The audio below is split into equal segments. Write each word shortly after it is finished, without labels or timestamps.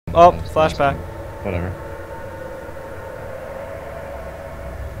Oh, flashback. Whatever.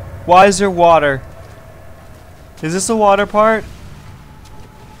 Why is there water? Is this a water part?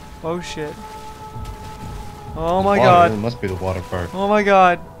 Oh shit. Oh my god. It must be the water part. Oh my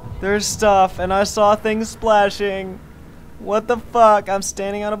god. There's stuff and I saw things splashing. What the fuck? I'm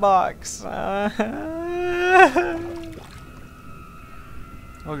standing on a box. Oh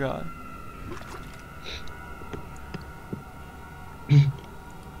god.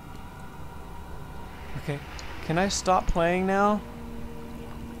 Okay. Can I stop playing now?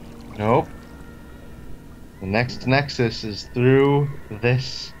 Nope. The next nexus is through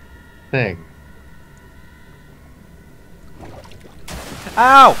this thing.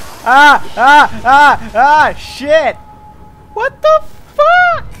 Ow! Ah! Ah! Ah! Ah! Shit! What the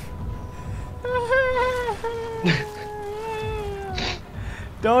fuck?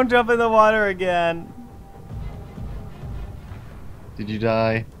 Don't jump in the water again. Did you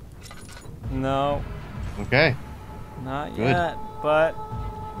die? No. Okay. Not Good. yet, but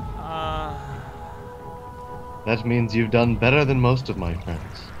That means you've done better than most of my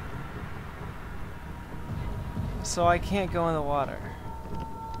friends. so I can't go in the water.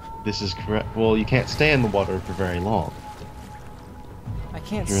 This is correct. Well, you can't stay in the water for very long. I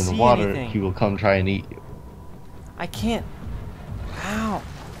can't If you're in see the water, anything. he will come try and eat you. I can't. Ow.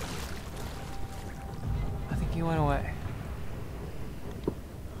 I think he went away.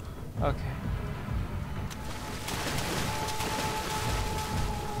 Okay.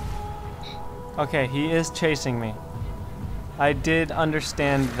 Okay, he is chasing me. I did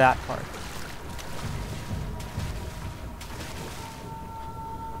understand that part.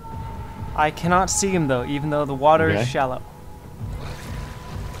 I cannot see him though, even though the water is Okay. shallow.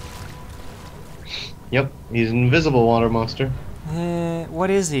 Yep, he's an invisible water monster. What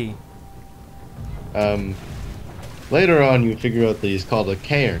is he? Later on you figure out that he's called a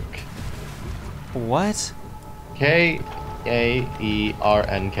Kaernk. What? K-A-E-R-N-K.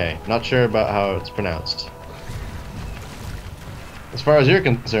 Not sure about how it's pronounced. As far as you're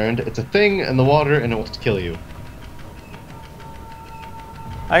concerned, it's a thing in the water and it wants to kill you.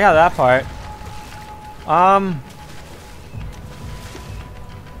 I got that part.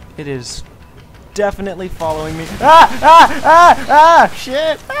 It is definitely following me. Ah! Ah! Ah! Ah!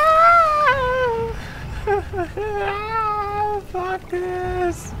 Shit! Ah! Fuck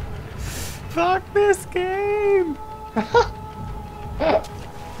this! Fuck this game!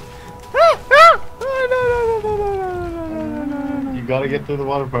 You gotta get through the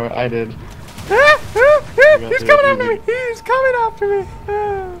water part. I did. He's coming after me! He's coming after me!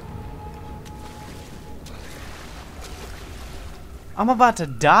 I'm about to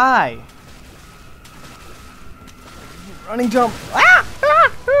die! Running jump! Ah!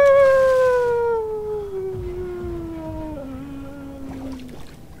 Ah!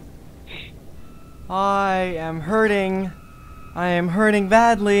 I am hurting. I am hurting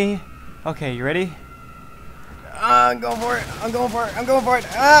badly. Okay, you ready? I'm going for it. I'm going for it. I'm going for it.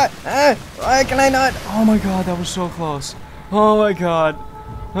 Ah! Ah! Why can I not? Oh my god, that was so close. Oh my god.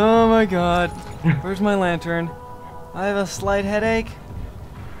 Oh my god. Where's my lantern? I have a slight headache.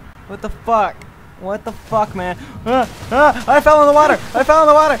 What the fuck? What the fuck, man? Ah! Ah! I fell in the water. I fell in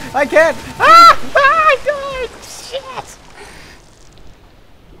the water. I can't. Ah! Ah! I died. Shit.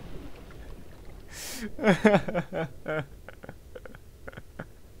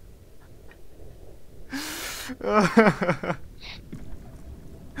 Are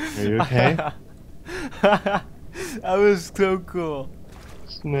you okay? That was so cool.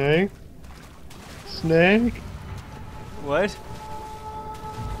 Snake? Snake? What?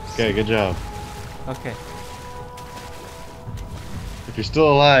 Okay, good job. Okay. If you're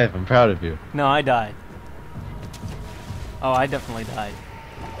still alive, I'm proud of you. No, I died. Oh, I definitely died.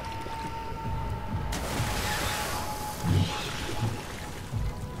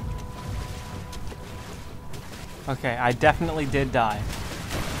 Okay, I definitely did die.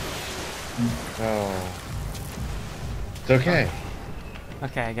 Oh. It's okay.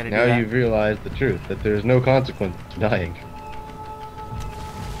 Okay, I gotta do Now that. you've realized the truth, that there's no consequence to dying.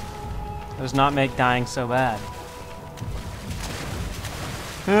 Does not make dying so bad.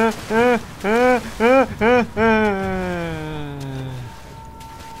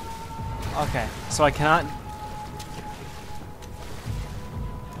 Okay, so I cannot.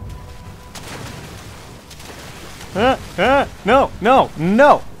 No, no,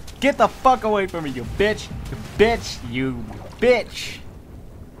 no! Get the fuck away from me, you bitch! You bitch! You bitch!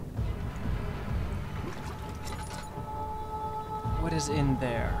 What is in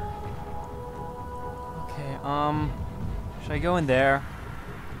there? Okay, should I go in there?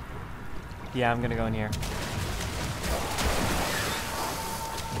 Yeah, I'm gonna go in here.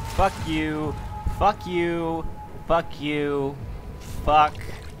 Fuck you. Fuck you. Fuck you. Fuck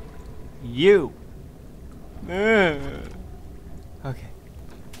you. Okay.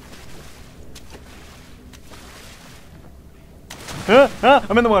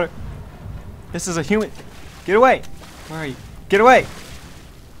 I'm in the water. This is a human. Get away. Where are you? Get away.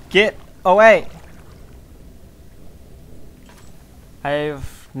 Get away. I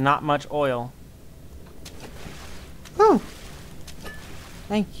have not much oil. Whew.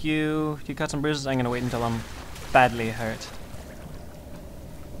 Thank you. You got some bruises? I'm gonna wait until I'm badly hurt.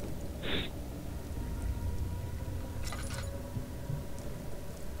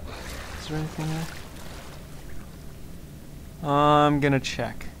 Is there anything there? I'm gonna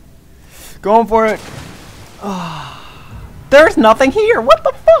check. Going for it. There's nothing here. What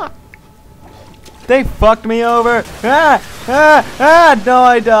the fuck? They fucked me over. No,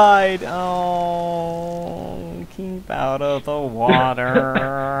 I died. Oh, keep out of the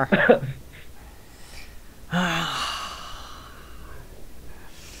water.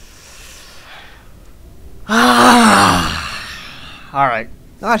 All right.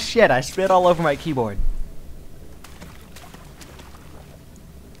 Oh shit! I spit all over my keyboard.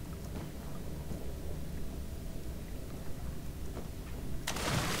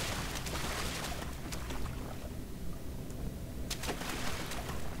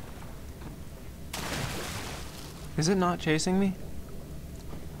 Is it not chasing me?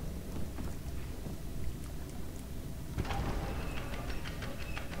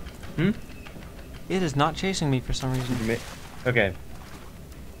 It is not chasing me for some reason. Okay.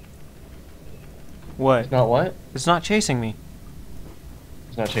 What? It's not what? It's not chasing me.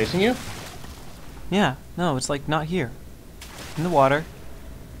 It's not chasing you? Yeah. No, it's like not here. In the water.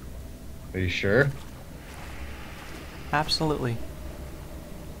 Are you sure? Absolutely.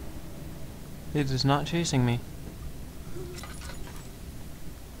 It is not chasing me.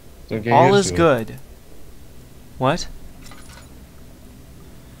 Don't get All used is to it. good. What?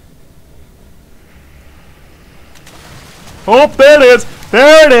 Oh, there it is!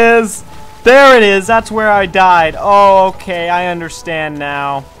 There it is! There it is! That's where I died. Oh, okay, I understand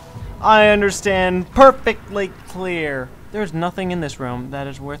now. I understand perfectly clear. There's nothing in this room that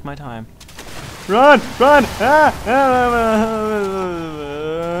is worth my time. Run! Run! Okay.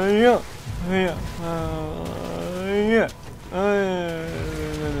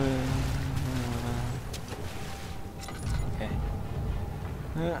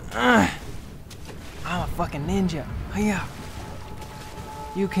 I'm a fucking ninja. Yeah.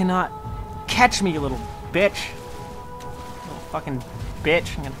 You cannot catch me, you little bitch. Little fucking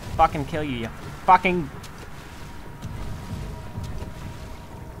bitch. I'm gonna fucking kill you, you fucking...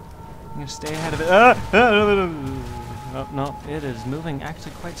 I'm gonna stay ahead of it. Oh, no, it is moving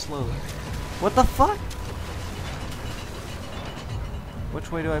actually quite slowly. What the fuck? Which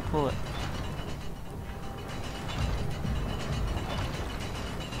way do I pull it?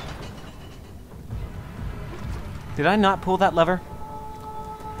 Did I not pull that lever?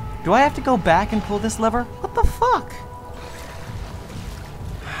 Do I have to go back and pull this lever? What the fuck?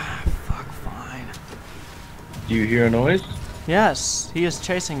 Fuck, fine. Do you hear a noise? Yes, he is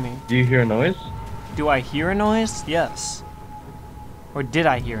chasing me. Do you hear a noise? Do I hear a noise? Yes. Or did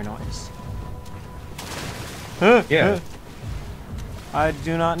I hear a noise? Yeah. I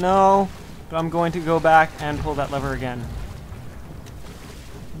do not know, but I'm going to go back and pull that lever again.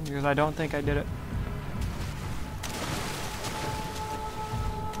 Because I don't think I did it.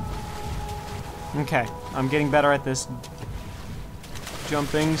 Okay, I'm getting better at this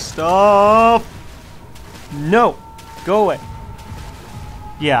jumping stuff. No! Go away.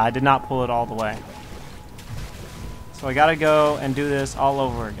 Yeah, I did not pull it all the way. So I gotta go and do this all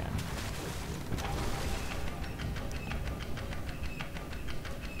over again.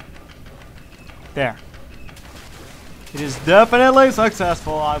 There. It is definitely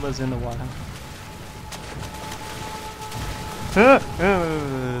successful. I was in the water.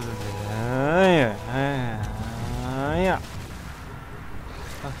 Yeah.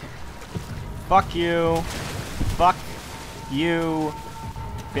 Okay. Fuck you. Fuck you,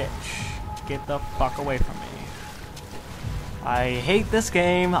 bitch. Get the fuck away from me. I hate this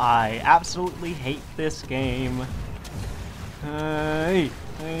game. I absolutely hate this game.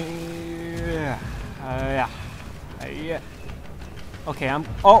 Yeah. Okay,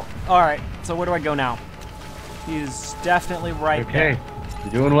 oh, alright. So where do I go now? He's definitely right there. Okay.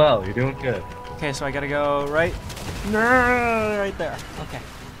 You're doing well. You're doing good. Okay, so I gotta go right there. Okay.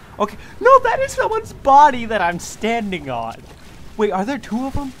 Okay. No, that is someone's body that I'm standing on. Wait, are there two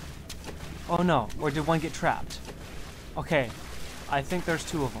of them? Oh no. Or did one get trapped? Okay. I think there's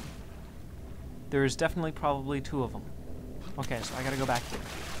two of them. There's definitely probably two of them. Okay, so I gotta go back here.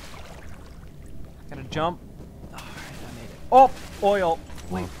 Gotta jump. Alright, I made it. Oh, oil.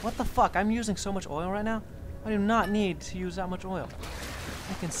 Wait, what the fuck? I'm using so much oil right now? I do not need to use that much oil.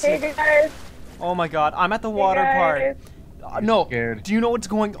 I can see. Hey guys. Oh my god, I'm at the water part. No, scared. do you know what's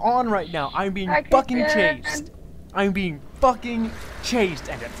going on right now? I'm being I fucking can't. chased. I'm being fucking chased.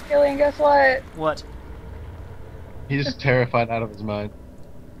 And Killing, guess what? what? He's just terrified out of his mind.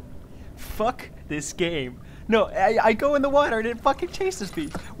 Fuck this game. No, I go in the water and it fucking chases me.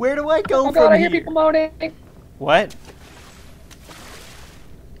 Where do I go Oh from god, I here? hear people moaning. What?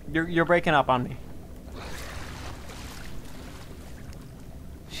 You're breaking up on me.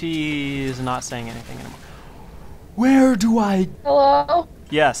 She's not saying anything anymore. Where do I? Hello?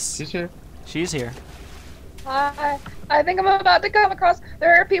 Yes, He's here. she's here. Hi. I think I'm about to come across.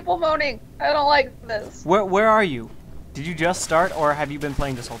 There are people moaning. I don't like this. Where are you? Did you just start or have you been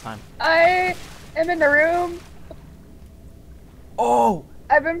playing this whole time? I am in the room. Oh,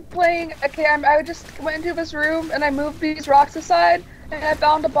 I've been playing. Okay, I just went into this room and I moved these rocks aside and I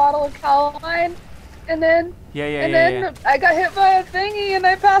found a bottle of calamine. And then yeah. I got hit by a thingy and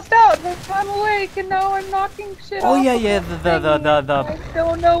I passed out. And I'm awake and now I'm knocking shit Oh off. yeah, of the I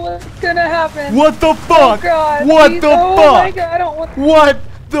don't know what's gonna happen. What the Oh fuck? god. What please, the oh my fuck? god, I don't want. What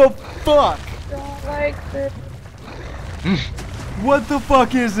the fuck? Don't like this. What the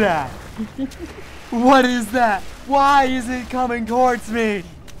fuck is that? What is that? Why is it coming towards me?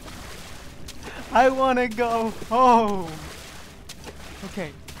 I wanna go home.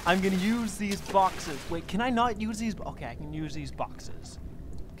 Okay, I'm gonna use these boxes. Wait, can I not use these? Okay, I can use these boxes.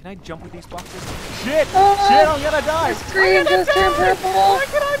 Can I jump with these boxes? Shit! Shit, I'm gonna die! The screen just turned purple. Why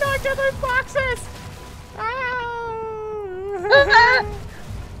can I not get those boxes? Ah.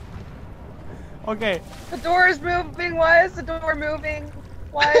 Okay, The door is moving. Why is the door moving?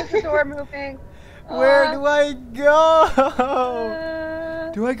 Why is the door moving? where do I go?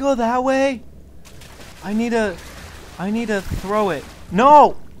 Uh, Do I go that way? I need to throw it.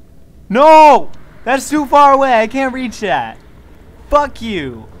 No! No! That's too far away. I can't reach that. Fuck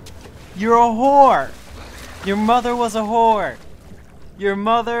you. You're a whore. Your mother was a whore. Your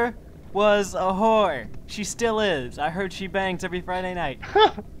mother was a whore. She still is. I heard she bangs every Friday night.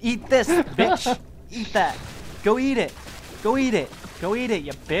 Eat this, bitch. Eat that. Go eat it. Go eat it. Go eat it,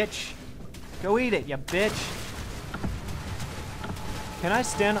 you bitch. Go eat it, you bitch. Can I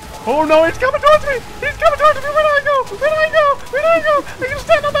stand? Oh no, he's coming towards me! He's coming towards me! Where do I go? Where do I go? Where do I go? I can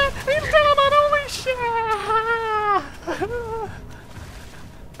stand on that! I can stand on that! Holy shit!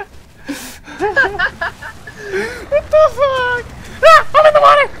 What the fuck? Ah! I'm in the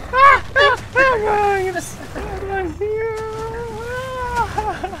water! Ah! Ah! I'm gonna stand on here!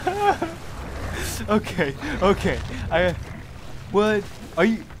 Okay, okay. What? Are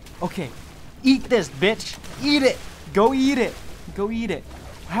you? Okay. Eat this, bitch! Eat it! Go eat it! Go eat it.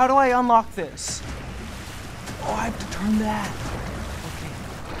 How do I unlock this? Oh, I have to turn that. Okay.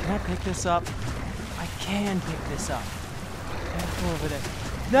 Can I pick this up? I can pick this up. Can I go over there?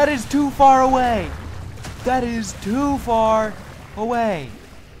 That is too far away. That is too far away.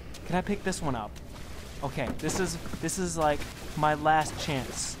 Can I pick this one up? Okay, this is like my last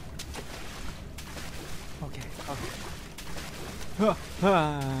chance. Okay, okay.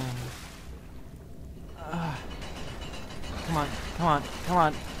 Come on, come on, come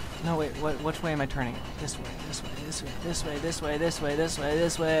on. No, wait, which way am I turning? This way, this way, this way, this way, this way, this way,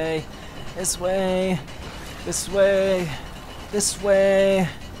 this way, this way, this way, this way, this way.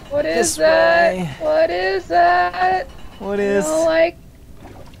 what is This that? way. What is that? What I is? don't like.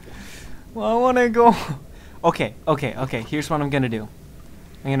 Well, I want to go. Okay, okay, okay. Here's what I'm gonna do.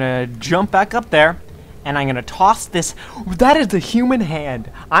 I'm gonna jump back up there, and I'm gonna toss this. That is the human hand.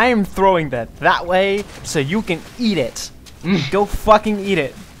 I am throwing that way so you can eat it. Go fucking eat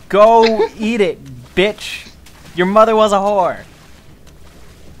it. Go eat it, bitch. Your mother was a whore.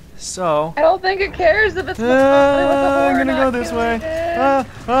 So. I don't think it cares if it's. I'm gonna go this way.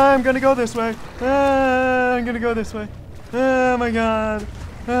 I'm gonna go this way. I'm gonna go this way. Oh my god.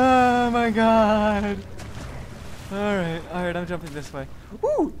 Oh my god. Alright, I'm jumping this way.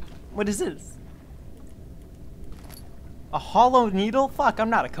 Ooh! What is this? A hollow needle? Fuck, I'm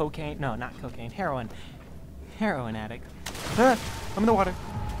not a cocaine. No, not cocaine. Heroin. Heroin addict. I'm in the water.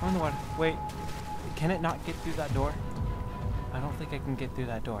 I'm in the water. Wait. Can it not get through that door? I don't think I can get through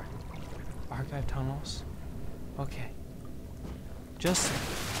that door. Archive tunnels. Okay. Just.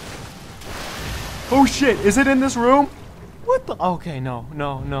 Oh shit! Is it in this room? What the? Okay, no.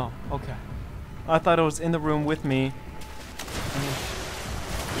 Okay. I thought it was in the room with me.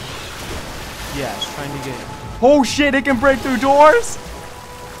 Yeah, it's trying to get it. Oh shit! It can break through doors.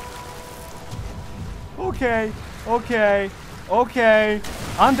 Okay.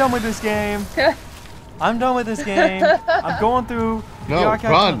 I'm done with this game. I'm done with this game. I'm going through the No, archive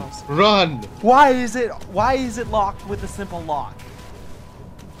run! tunnels. Run! Why is it locked with a simple lock?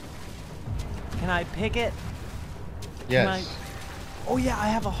 Can I pick it? Yes. Oh yeah, I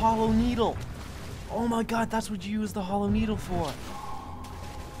have a hollow needle. Oh my god, that's what you use the hollow needle for.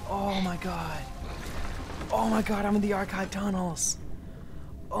 Oh my god. Oh my god, I'm in the archive tunnels.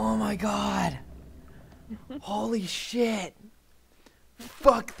 Oh my god. Holy shit.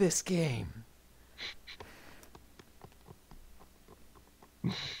 Fuck this game.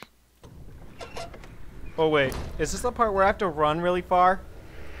 Oh wait, is this the part where I have to run really far?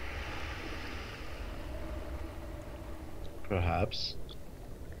 Perhaps.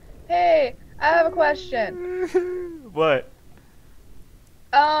 Hey, I have a question. What?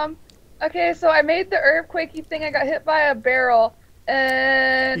 Okay, so I made the earthquakey thing. I got hit by a barrel,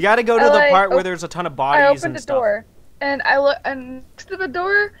 and You gotta go to I, the like, part where there's a ton of I bodies opened and a stuff. door, and I look, and next to the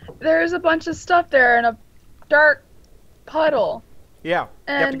door, there's a bunch of stuff there and a dark puddle. Yeah, you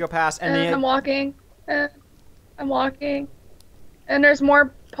have to And- go past And and I'm walking, and there's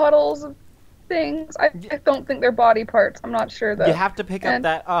more puddles of things. I don't think they're body parts. I'm not sure though. you have to pick up And-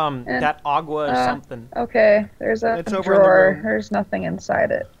 that that agua or something. Okay, there's a It's over in the drawer. room. There's nothing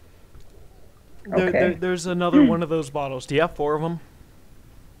inside it. Okay. There's another one of those bottles. Do you have 4 of them?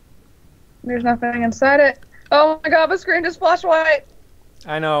 There's nothing inside it. Oh my god, the screen just flashed white.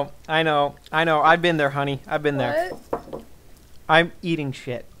 I know. I've been there, honey. I've been there. What? I'm eating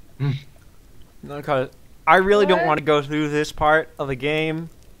shit. Because I really don't What? want to go through this part of the game.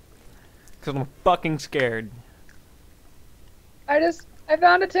 Because I'm fucking scared. I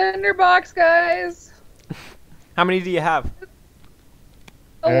found a tinder box, guys. How many do you have?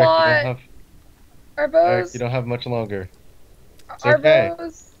 A Eric, lot. Are Eric, those you don't have much longer. It's are okay.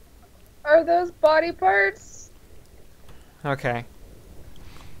 those body parts? Okay.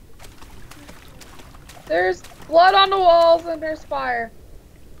 There's blood on the walls and there's fire.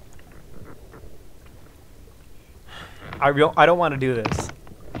 I don't want to do this.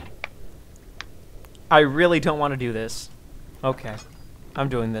 I really don't want to do this. Okay. I'm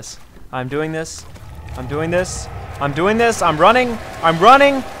doing this. I'm doing this. I'm doing this. I'm doing this. I'm running. I'm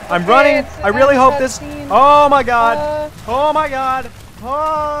running. I'm running. it's I really a hope this. cutscene. Oh my god. Uh, Oh my god.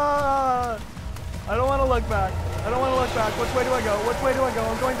 Oh. I don't want to look back. I don't want to look back. Which way do I go? Which way do I go?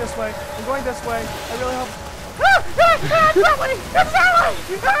 I'm going this way. I'm going this way. I really hope. It's that way. It's that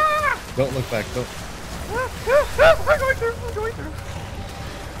way. Don't look back. Don't. I'm going through. I'm going through.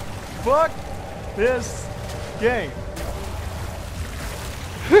 Fuck this game.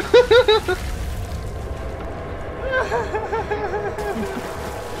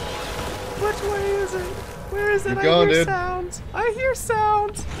 Which way is it? Where is it? Keep going, I hear dude. sounds. I hear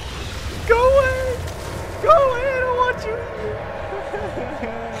sounds. Go away. Go away. I don't want you here.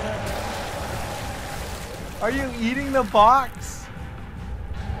 Are you eating the box?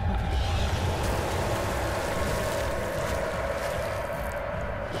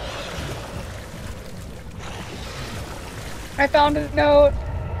 I found a note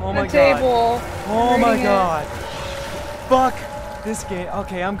Oh on my the god. table. Oh I'm my reading it. god. Fuck this game.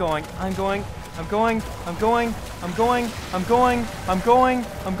 Okay, I'm going. I'm going. I'm going. I'm going. I'm going. I'm going. I'm going.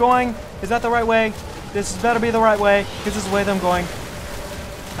 I'm going. Is that the right way? This better be the right way, because this is the way that I'm going.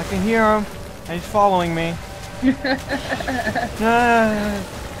 I can hear him, and he's following me.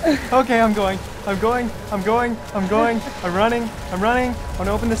 Okay, I'm going. I'm going. I'm going. I'm going. I'm running. I'm running. I'm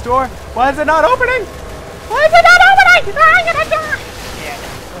gonna open this door. Why is it not opening? Why is it not opening? I'm gonna die.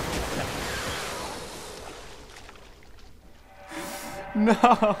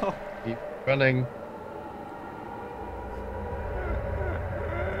 No. Keep running.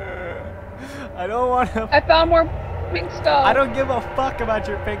 I don't want to. I found more pink stuff. I don't give a fuck about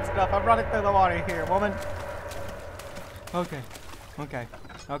your pink stuff. I'm running through the water here, woman. Okay. Okay.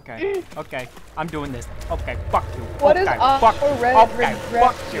 Okay. Okay. I'm doing this. Okay. Fuck you. What is okay. up Fuck or you. red- Okay. red-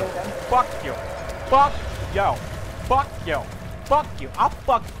 Fuck red you. shield? Fuck you. Fuck you. Fuck you. Fuck you. I'll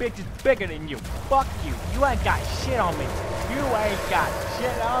fuck bitches bigger than you. Fuck you. You ain't got shit on me. You ain't got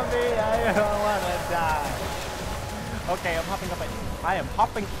shit on me. I don't wanna die. Okay, I'm hopping up. I am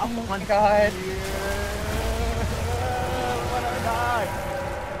hopping up Oh my on God. here. I wanna die.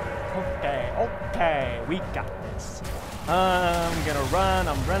 Okay, okay, we got this. I'm gonna run.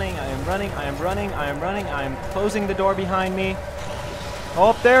 I'm running. I am running. I am running. I am running. I am closing the door behind me.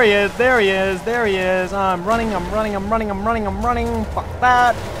 Oh, there he is. There he is. There he is. I'm running. I'm running. I'm running. I'm running. I'm running. Fuck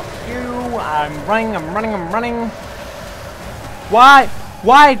that. Fuck you. I'm running. I'm running. I'm running. Why?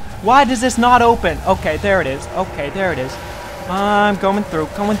 Why does this not open? Okay, there it is. Okay, there it is. I'm coming through.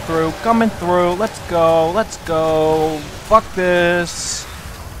 Coming through. Coming through. Let's go. Let's go. Fuck this.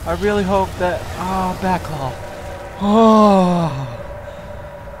 I really hope that. Oh, back hall. Oh.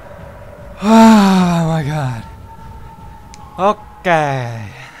 Oh my god. Okay.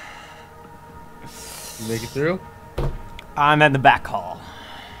 You make it through? I'm at the back hall.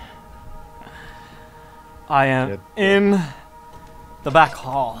 I am Good. in the back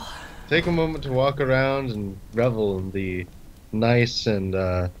hall. Take a moment to walk around and revel in the nice and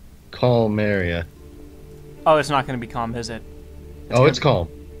calm area. Oh, it's not going to be calm, is it? It's calm.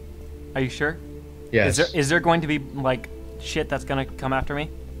 Are you sure? Yes. Is there going to be like shit that's going to come after me?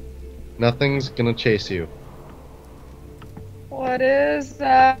 Nothing's gonna chase you. What is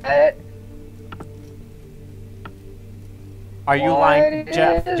that? Are you What lying,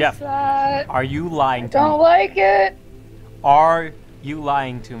 Jeff? is Jeff, that? are you lying to Don't me? like it. Are you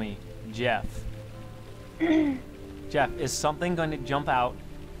lying to me, Jeff? Jeff, is something going to jump out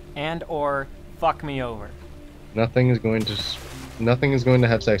and or fuck me over? Nothing is going to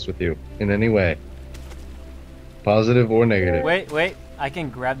have sex with you in any way. Positive or negative. Wait, I can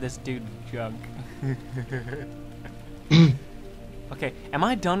grab this dude's junk. Okay, am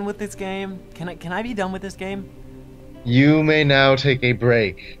I done with this game? Can I be done with this game? You may now take a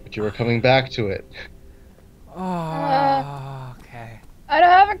break, but you are coming back to it. Oh, okay. I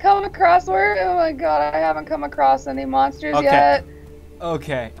haven't come across oh my god, I haven't come across any monsters yet.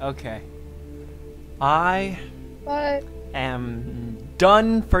 Okay. I But am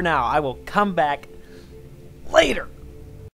done for now. I will come back later.